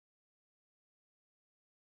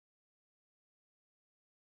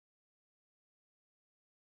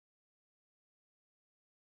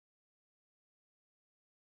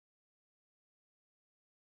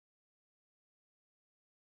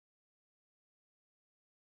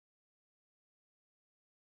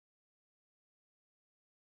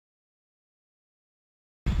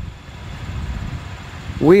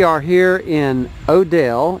We are here in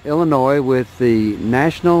Odell, Illinois with the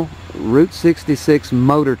National Route 66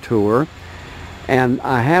 Motor Tour, and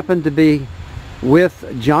I happen to be with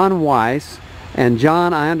John Weiss. And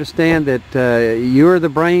John, I understand that you're the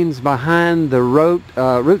brains behind the Route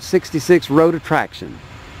 66 road attraction.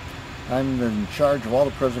 I'm in charge of all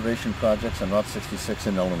the preservation projects on Route 66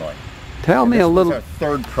 in Illinois. Tell me a little. This is our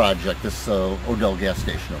third project, this Odell gas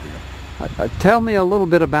station over here. Tell me a little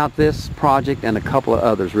bit about this project and a couple of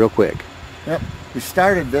others real quick. Yep, we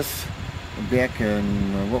started this back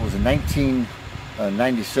in, what was it,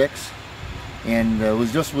 1996, and it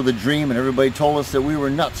was just with a dream, and everybody told us that we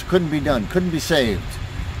were nuts, couldn't be done, couldn't be saved,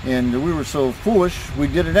 and we were so foolish we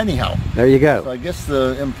did it anyhow. There you go. So I guess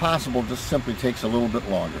the impossible just simply takes a little bit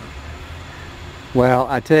longer. Well,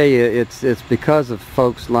 I tell you, it's because of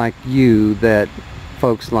folks like you that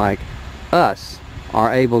folks like us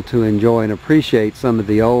are able to enjoy and appreciate some of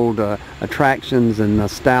the old attractions and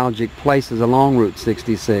nostalgic places along Route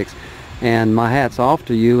 66. And my hat's off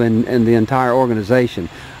to you and the entire organization.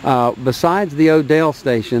 Besides the Odell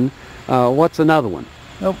station, what's another one?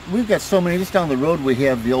 Well, we've got so many. Just down the road we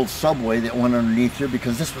have the old subway that went underneath here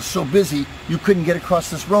because this was so busy you couldn't get across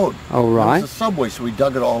this road. Oh, right. It was a subway, so we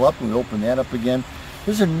dug it all up and we opened that up again.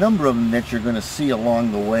 There's a number of them that you're going to see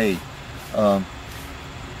along the way.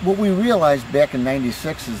 What we realized back in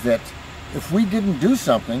 '96 is that if we didn't do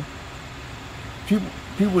something,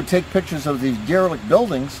 people would take pictures of these derelict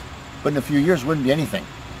buildings, but in a few years wouldn't be anything.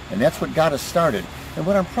 And that's what got us started. And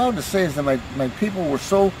what I'm proud to say is that my people were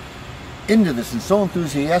so into this and so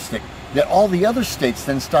enthusiastic that all the other states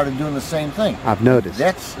then started doing the same thing. I've noticed.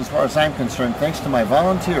 That's, as far as I'm concerned, thanks to my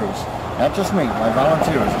volunteers, not just me, my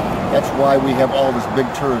volunteers. That's why we have all this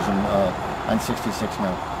big tourism on 66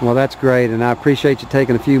 now. Well, that's great, and I appreciate you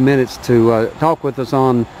taking a few minutes to talk with us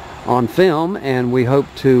on film, and we hope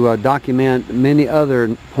to document many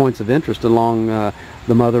other points of interest along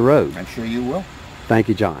the Mother Road. I'm sure you will. Thank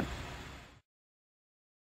you, John.